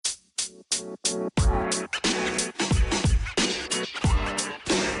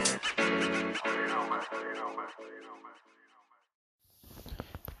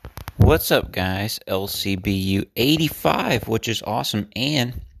What's up, guys? LCBU 85, which is awesome.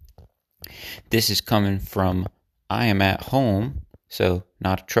 And this is coming from I Am At Home, so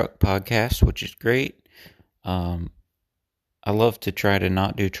not a truck podcast, which is great. I love to try to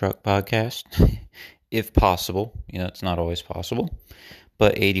not do truck podcasts if possible. It's not always possible.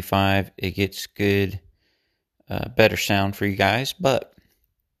 But 85, it gets good, better sound for you guys. But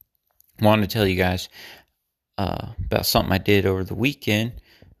I wanted to tell you guys about something I did over the weekend.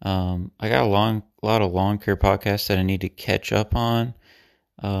 I got a lot of lawn care podcasts that I need to catch up on.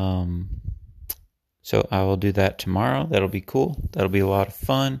 So I will do that tomorrow. That'll be cool. That'll be a lot of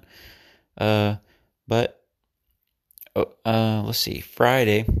fun. But let's see.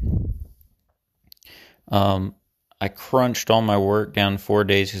 Friday, I crunched all my work down 4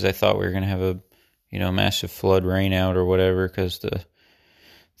 days because I thought we were gonna have a massive flood rain out or whatever because the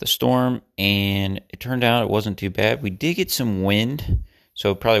storm, and it turned out it wasn't too bad. We did get some wind,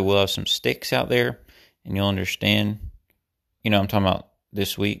 so probably we'll have some sticks out there, and you'll understand. I'm talking about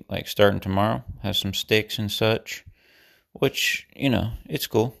this week, like starting tomorrow, have some sticks and such, which, it's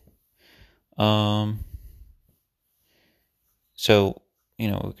cool. So, we're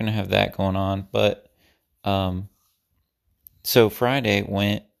going to have that going on, but, so Friday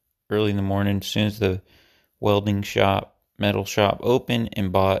went early in the morning, as soon as the metal shop opened,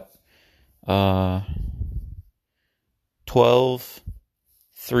 and bought, 12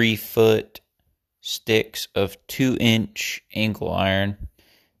 3-foot sticks of 2-inch angle iron,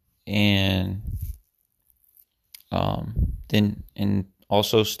 and then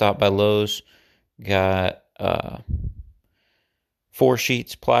also stopped by Lowe's, got 4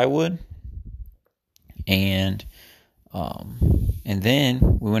 sheets plywood, and then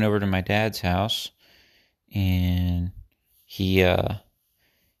we went over to my dad's house, and he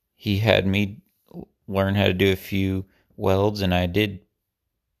had me learn how to do a few welds, and I did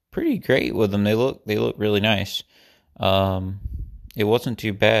pretty great with them. They look really nice. It wasn't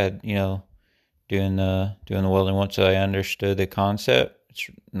too bad, doing the welding once I understood the concept. It's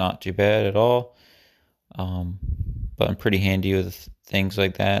not too bad at all. But I'm pretty handy with things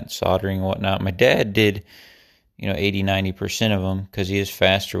like that, soldering and whatnot. My dad did, 80-90% of them because he is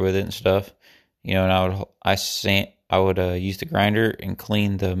faster with it and stuff. And I would use the grinder and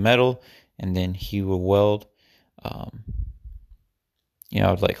clean the metal, and then he would weld. I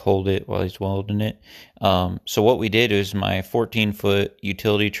would hold it while he's welding it. So what we did is my 14-foot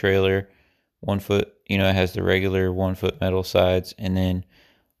utility trailer, 1 foot, it has the regular 1-foot metal sides. And then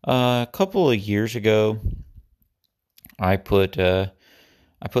a couple of years ago, I put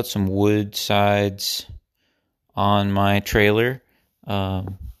some wood sides on my trailer. I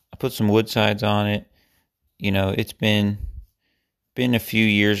put some wood sides on it. It's been a few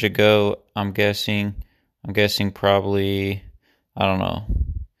years ago. I'm guessing probably, I don't know,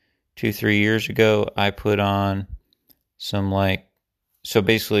 2-3 years ago, I put on some so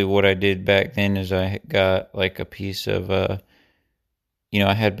basically what I did back then is I got a piece of, I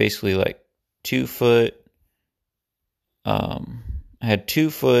had basically 2 foot, I had 2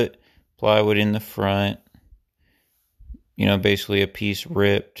 foot plywood in the front, basically a piece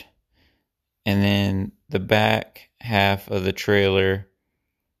ripped, and then the back half of the trailer,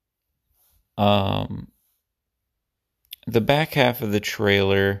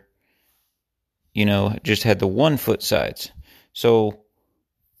 just had the 1 foot sides. So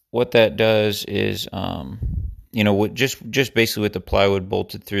what that does is, just basically with the plywood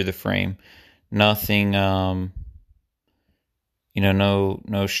bolted through the frame, nothing, no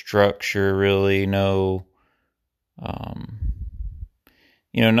structure really,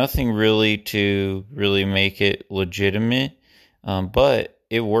 nothing really to really make it legitimate. But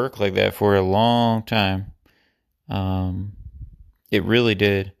it worked like that for a long time. It really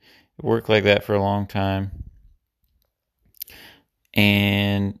did. It worked like that for a long time.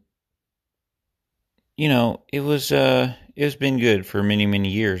 And, it was been good for many, many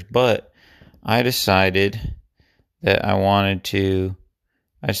years. But I decided that I wanted to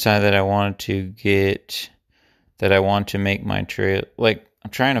make my trail, I'm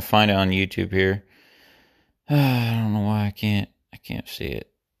trying to find it on YouTube here. I don't know why I can't see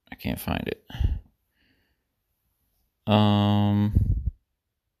it. I can't find it.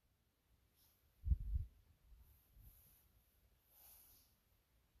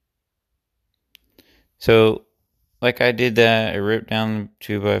 So, I did that. I ripped down the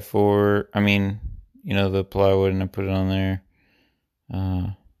 2x4. The plywood, and I put it on there.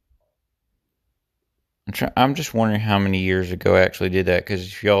 I'm just wondering how many years ago I actually did that, because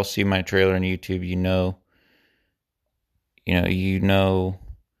if y'all see my trailer on YouTube, you know,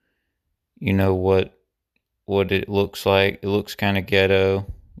 what it looks like. It looks kind of ghetto,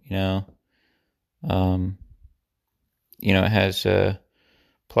 you know. Um, it has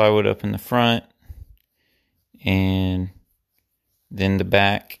plywood up in the front, and then the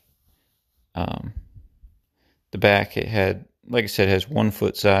back. Um, the back, it had, like I said, has 1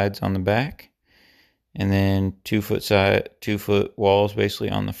 foot sides on the back, and then 2 foot walls basically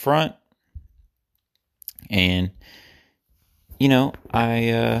on the front. And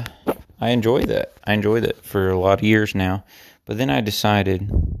I enjoy that. I enjoyed that for a lot of years now. But then I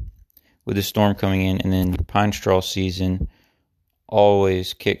decided, with the storm coming in, and then pine straw season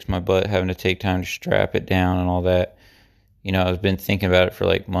always kicks my butt, having to take time to strap it down and all that. I've been thinking about it for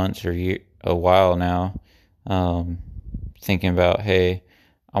like months or a while now. Thinking about, hey,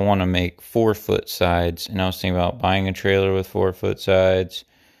 I want to make 4-foot sides, and I was thinking about buying a trailer with 4-foot sides.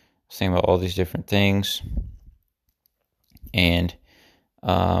 I was thinking about all these different things, and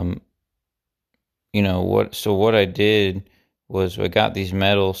what I did was I got these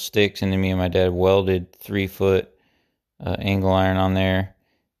metal sticks, and then me and my dad welded 3-foot angle iron on there,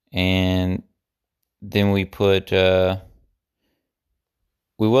 and then we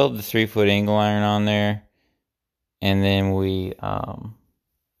welded the 3-foot angle iron on there, and then we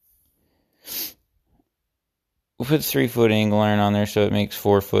put the 3-foot angle iron on there, so it makes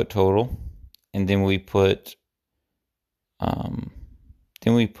 4 foot total. And then we put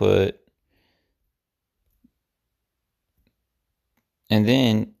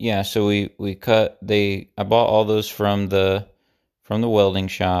so we cut. I bought all those from the welding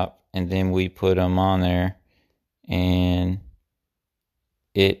shop, and then we put them on there, and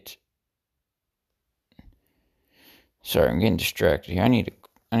sorry, I'm getting distracted here. I need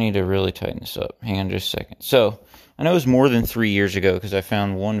to really tighten this up. Hang on just a second. So I know it was more than 3 years ago, because I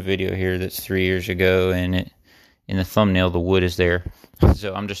found one video here that's 3 years ago, and in the thumbnail the wood is there.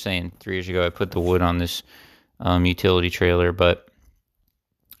 So I'm just saying 3 years ago I put the wood on this utility trailer. But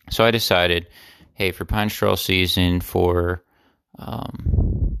so I decided, hey, for pine straw season, for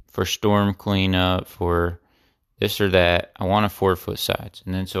storm cleanup, for this or that, I want a 4-foot sides.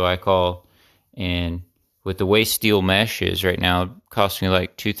 And then so I call, and with the way steel mesh is right now, it costs me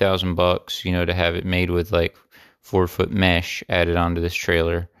like $2,000, to have it made with like 4-foot mesh added onto this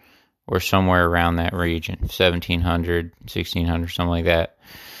trailer, or somewhere around that region, $1,700, $1,600, something like that.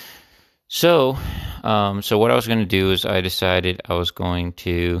 So what I was going to do is I decided I was going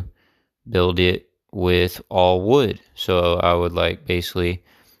to build it with all wood. So I would like basically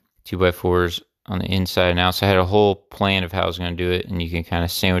 2x4s on the inside and out. So I had a whole plan of how I was going to do it, and you can kind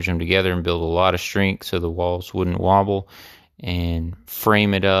of sandwich them together and build a lot of strength so the walls wouldn't wobble, and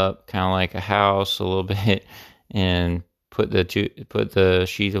frame it up kind of like a house a little bit, and put the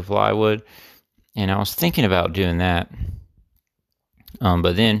sheet of plywood. And I was thinking about doing that.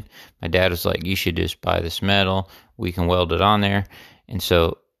 But then my dad was like, you should just buy this metal. We can weld it on there. And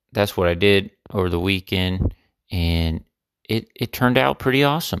so that's what I did over the weekend, and it turned out pretty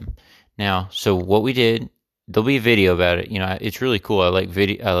awesome. Now, so what we did, there'll be a video about it. It's really cool. I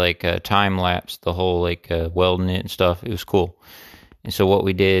like time lapse the whole welding it and stuff. It was cool. And so what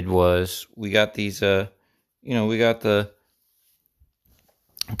we did was we got these, got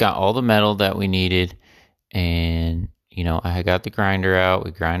all the metal that we needed, and I got the grinder out.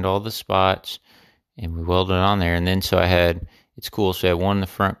 We grind all the spots, and we welded it on there. And then so it's cool. So I had one in the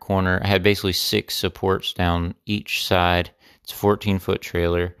front corner. I had basically 6 supports down each side. It's a 14-foot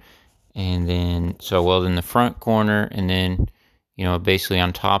trailer. And then, so I welded in the front corner, and then, basically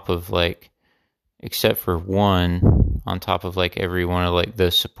on top of except for one, on top of every one of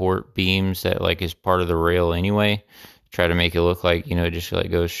the support beams that is part of the rail anyway, try to make it look like, just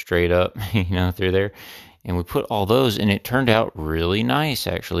goes straight up, through there. And we put all those, and it turned out really nice,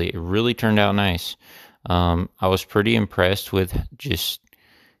 actually. It really turned out nice. I was pretty impressed with just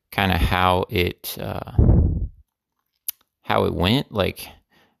kind of how it went,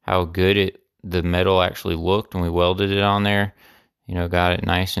 how good the metal actually looked when we welded it on there. Got it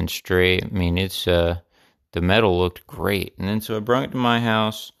nice and straight. I mean, it's the metal looked great. And then so I brought it to my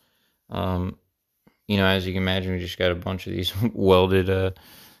house. As you can imagine, we just got a bunch of these welded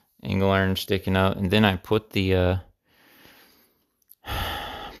angle iron sticking out, and then I put the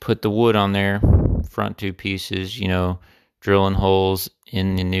wood on there, front 2 pieces, drilling holes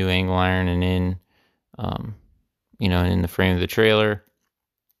in the new angle iron and in in the frame of the trailer.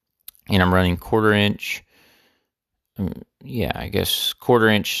 And I'm running 1/4 inch, I guess 1/4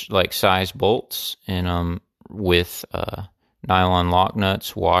 inch size bolts, and with nylon lock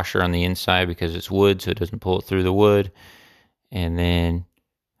nuts, washer on the inside because it's wood, so it doesn't pull it through the wood. And then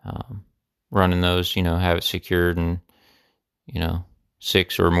running those, have it secured in,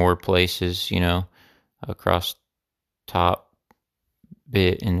 6 or more places, across top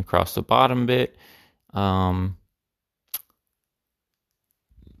bit and across the bottom bit. And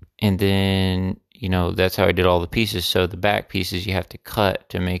then, that's how I did all the pieces. So the back pieces you have to cut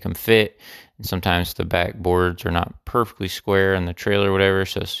to make them fit. And sometimes the back boards are not perfectly square in the trailer or whatever.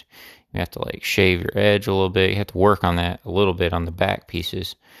 So you have to like shave your edge a little bit. You have to work on that a little bit on the back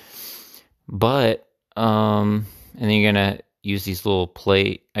pieces. But, and then you're going to use these little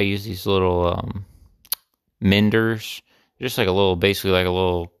I use these little menders. Just like basically like a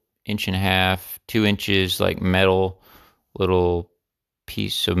little 1.5 inches, 2 inches, like metal, little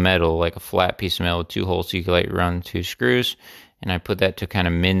piece of metal, like a flat piece of metal with 2 holes so you can like run 2 screws. And I put that to kind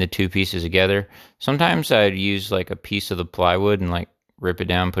of mend the 2 pieces together. Sometimes I'd use like a piece of the plywood and like rip it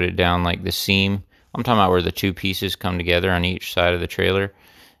down, put it down like the seam. I'm talking about where the 2 pieces come together on each side of the trailer.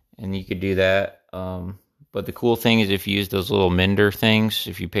 And you could do that. But the cool thing is if you use those little mender things,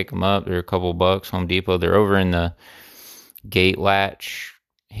 if you pick them up, they're a couple bucks, Home Depot. They're over in the gate latch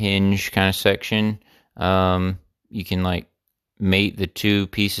hinge kind of section. You can like mate the 2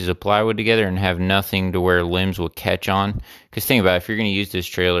 pieces of plywood together and have nothing to where limbs will catch on. Because think about it, if you're going to use this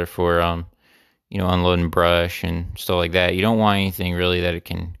trailer for, unloading brush and stuff like that, you don't want anything really that it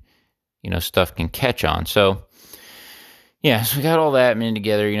can, stuff can catch on. So, yeah, so we got all that mended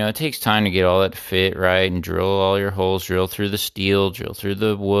together. It takes time to get all that to fit, right? And drill all your holes, drill through the steel, drill through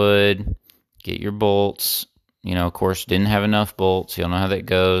the wood, get your bolts. Of course, didn't have enough bolts. You'll know how that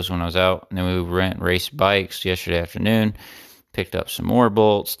goes when I was out. And then we raced bikes yesterday afternoon. Picked up some more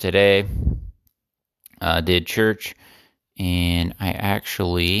bolts today. Did church. And I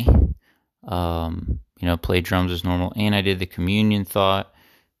actually, played drums as normal. And I did the communion thought,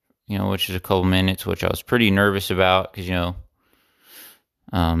 which is a couple minutes, which I was pretty nervous about because,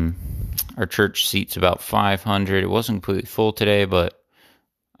 our church seats about 500. It wasn't completely full today, but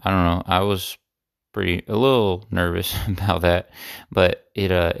I don't know. I was a little nervous about that, but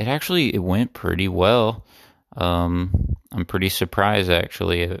it went pretty well. I'm pretty surprised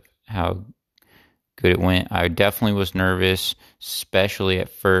actually at how good it went. I definitely was nervous, especially at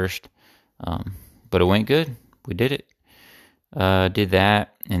first, but it went good. We did it. Did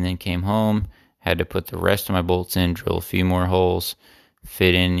that and then came home, had to put the rest of my bolts in, drill a few more holes,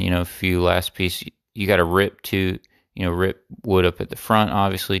 fit in, a few last pieces. You got to rip wood up at the front,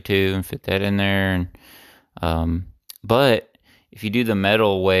 obviously, too, and fit that in there. And but if you do the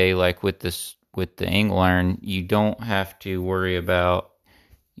metal way, like with the angle iron, you don't have to worry about,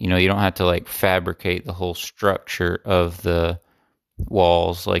 you don't have to like fabricate the whole structure of the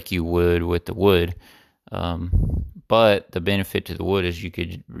walls like you would with the wood. But the benefit to the wood is you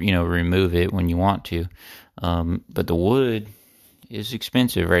could, remove it when you want to. But the wood is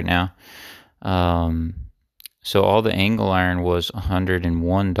expensive right now. So all the angle iron was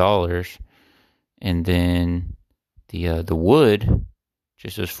 $101, and then the wood,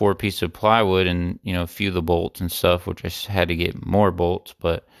 just those 4 pieces of plywood and a few of the bolts and stuff, which I had to get more bolts,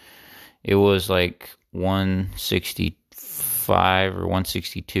 but it was like $165 or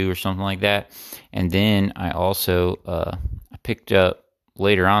 $162 or something like that. And then I also I picked up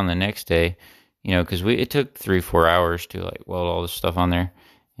later on the next day, because it took 3-4 hours to like weld all this stuff on there,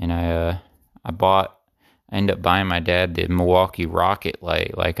 and I ended up buying my dad the Milwaukee Rocket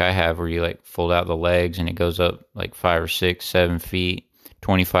Light, like I have, where you like fold out the legs and it goes up like 5 or 6, 7 feet,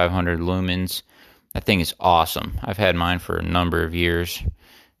 2,500 lumens. That thing is awesome. I've had mine for a number of years.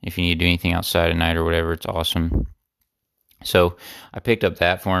 If you need to do anything outside at night or whatever, it's awesome. So I picked up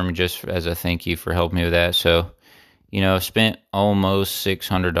that for him just as a thank you for helping me with that. So, spent almost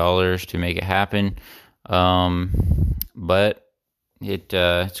 $600 to make it happen. But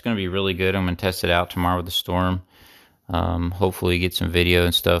it's going to be really good. I'm going to test it out tomorrow with the storm. Hopefully get some video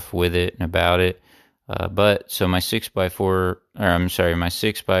and stuff with it and about it. But so my 6x4, my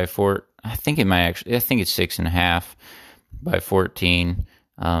 6x4, I think it's 6.5 by 14,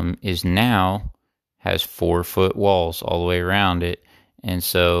 is now has 4-foot walls all the way around it. And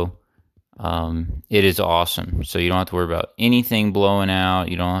so, it is awesome. So you don't have to worry about anything blowing out.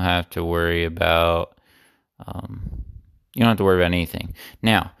 You don't have to worry about, anything.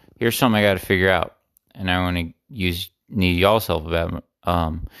 Now, here's something I got to figure out, and I want to need y'all's help about.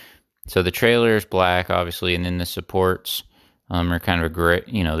 So the trailer is black, obviously, and then the supports are kind of a gray.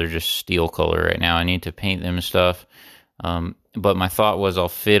 They're just steel color right now. I need to paint them and stuff. But my thought was I'll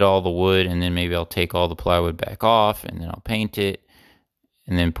fit all the wood, and then maybe I'll take all the plywood back off, and then I'll paint it,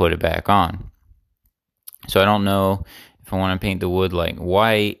 and then put it back on. So I don't know if if I want to paint the wood like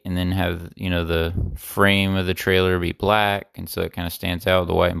white and then have, the frame of the trailer be black, and so it kind of stands out,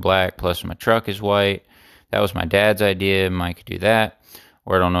 the white and black, plus my truck is white. That was my dad's idea. Mike could do that.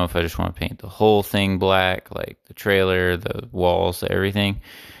 Or I don't know if I just want to paint the whole thing black, like the trailer, the walls, everything.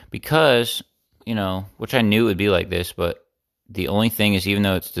 Because, which I knew it would be like this, but the only thing is, even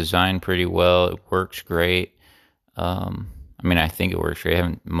though it's designed pretty well, it works great. I think it works great. I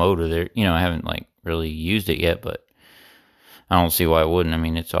haven't mowed with it. I haven't like really used it yet, but I don't see why it wouldn't. I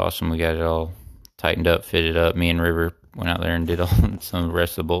mean, it's awesome. We got it all tightened up, fitted up. Me and River went out there and did some of the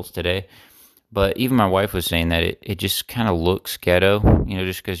rest of the bolts today. But even my wife was saying that it just kind of looks ghetto,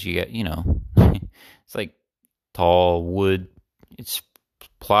 just because you got, it's like tall wood. It's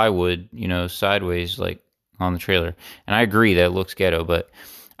plywood, sideways, like on the trailer. And I agree that it looks ghetto, but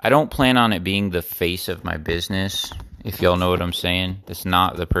I don't plan on it being the face of my business, if y'all know what I'm saying. That's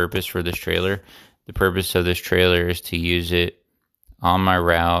not the purpose for this trailer. The purpose of this trailer is to use it on my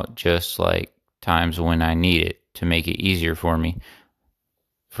route, just like times when I need it, to make it easier for me.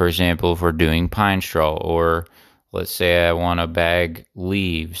 For example, if we're doing pine straw, or let's say I want to bag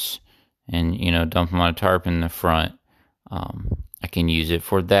leaves and, dump them on a tarp in the front. I can use it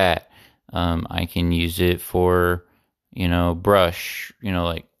for that. I can use it for, brush,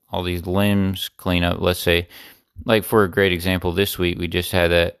 like all these limbs cleanup. Let's say, like for a great example, this week we just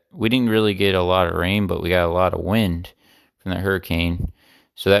had that. We didn't really get a lot of rain, but we got a lot of wind from that hurricane.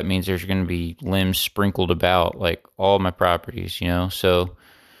 So that means there's going to be limbs sprinkled about like all my properties, So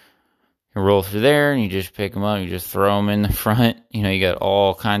you roll through there and you just pick them up, you just throw them in the front. You got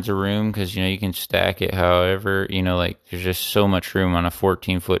all kinds of room because, you can stack it however, like there's just so much room on a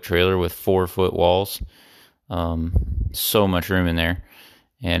 14-foot trailer with 4-foot walls. So much room in there.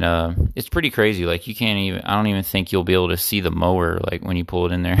 And it's pretty crazy. Like I don't even think you'll be able to see the mower like when you pull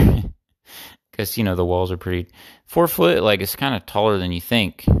it in there. Because, the walls are pretty 4 foot, like it's kind of taller than you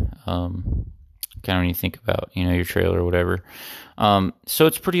think. Kind of when you think about, your trailer or whatever. So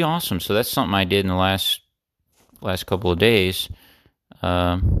it's pretty awesome. So that's something I did in the last couple of days.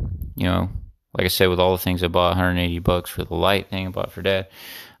 Like I said, with all the things I bought, $180 for the light thing I bought for Dad.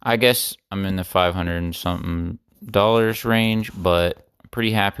 I guess I'm in the $500 and something range, but I'm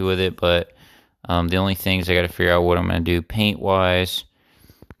pretty happy with it. But the only things I got to figure out what I'm going to do paint wise,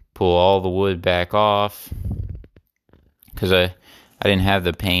 pull all the wood back off, because I didn't have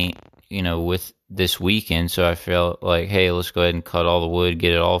the paint, with this weekend, so I felt like, hey, let's go ahead and cut all the wood,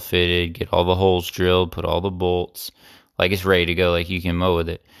 get it all fitted, get all the holes drilled, put all the bolts, like it's ready to go, like you can mow with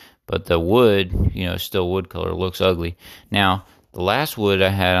it. But the wood, still wood color, looks ugly. Now, the last wood I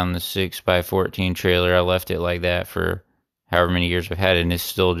had on the 6x14 trailer, I left it like that for however many years I've had it, and it's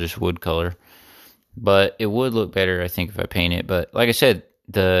still just wood color. But it would look better, I think, if I paint it. But like I said,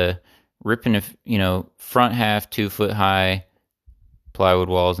 the ripping of, front half 2-foot high plywood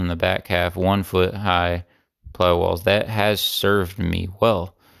walls and the back half 1-foot high plywood walls, that has served me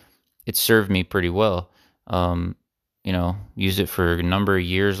well. It's served me pretty well. Use it for a number of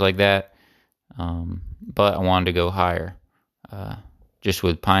years like that. But I wanted to go higher. Just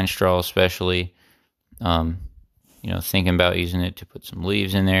with pine straw especially. Thinking about using it to put some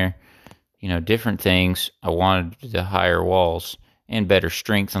leaves in there. Different things. I wanted the higher walls and better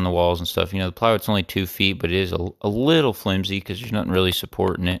strength on the walls and stuff. The plywood's only 2 feet, but it is a little flimsy because there's nothing really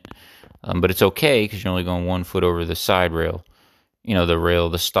supporting it. But it's okay because you're only going 1 foot over the side rail.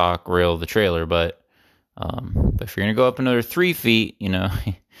 The stock rail of the trailer. But if you're going to go up another 3 feet, you're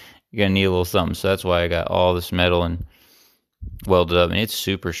going to need a little something. So that's why I got all this metal and welded up. And it's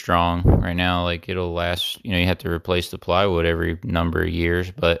super strong right now. Like, it'll last, you have to replace the plywood every number of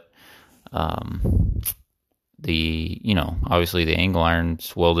years. But obviously the angle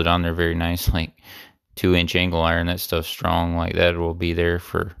iron's welded on there very nice, like 2-inch angle iron. That stuff's strong, like that will be there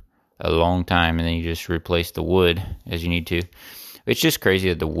for a long time, and then you just replace the wood as you need to. It's just crazy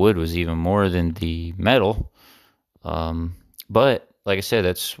that the wood was even more than the metal. But like I said,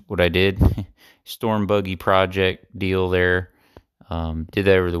 that's what I did. Storm buggy project deal there. Did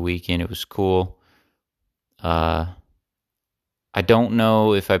that over the weekend. It was cool. I don't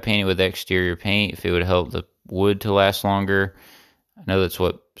know if I painted with exterior paint, if it would help the wood to last longer. I know that's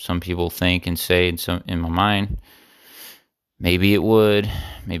what some people think and say in my mind. Maybe it would,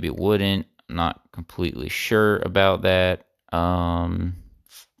 maybe it wouldn't. I'm not completely sure about that. You'll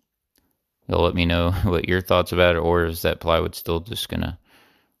let me know what your thoughts about it, or is that plywood still just gonna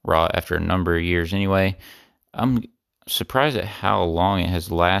rot after a number of years anyway? I'm surprised at how long it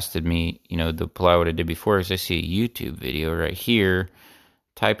has lasted me, the plywood I did before, because I see a YouTube video right here,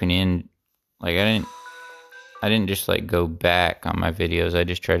 typing in, like I didn't just like go back on my videos. I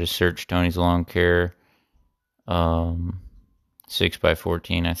just tried to search Tony's Lawn Care 6 by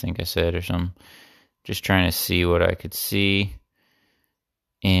 14, I think I said, or something. Just trying to see what I could see.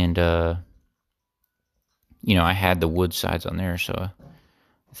 And, I had the wood sides on there, so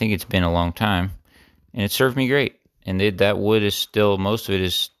I think it's been a long time. And it served me great. And that wood is still, most of it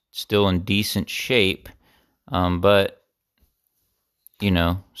is still in decent shape. But,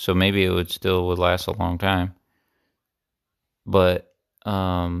 so maybe it would last a long time. But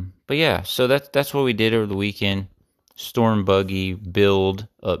yeah, so that's what we did over the weekend. Storm buggy build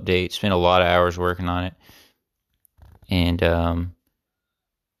update. Spent a lot of hours working on it. And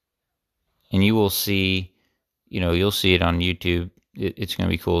you will see, you'll see it on YouTube. It's going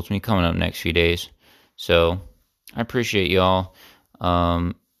to be cool. It's going to be coming up next few days. So I appreciate y'all.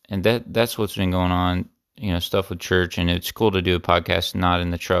 And that's what's been going on, stuff with church. And it's cool to do a podcast not in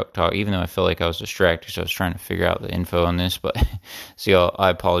the truck talk, even though I felt like I was distracted. So I was trying to figure out the info on this. But so y'all, I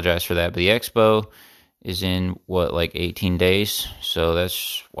apologize for that. But the expo is in, 18 days? So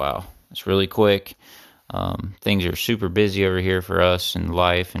that's really quick. Things are super busy over here for us and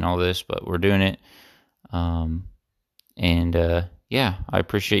life and all this, but we're doing it. Yeah, I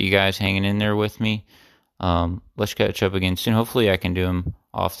appreciate you guys hanging in there with me. Let's catch up again soon. Hopefully I can do them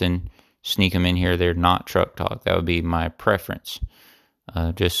often, sneak them in here. They're not truck talk. That would be my preference,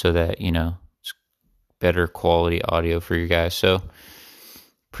 just so that, it's better quality audio for you guys. So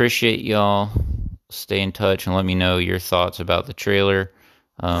appreciate y'all. Stay in touch and let me know your thoughts about the trailer.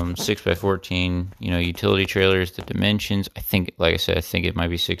 6 by 14, utility trailers, the dimensions. I think, like I said, I think it might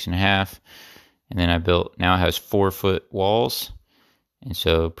be 6.5. And then now it has 4-foot walls. And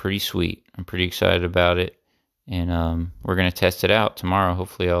so pretty sweet. I'm pretty excited about it. And we're going to test it out tomorrow.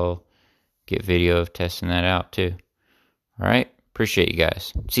 Hopefully I'll get video of testing that out too. All right. Appreciate you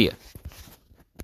guys. See ya.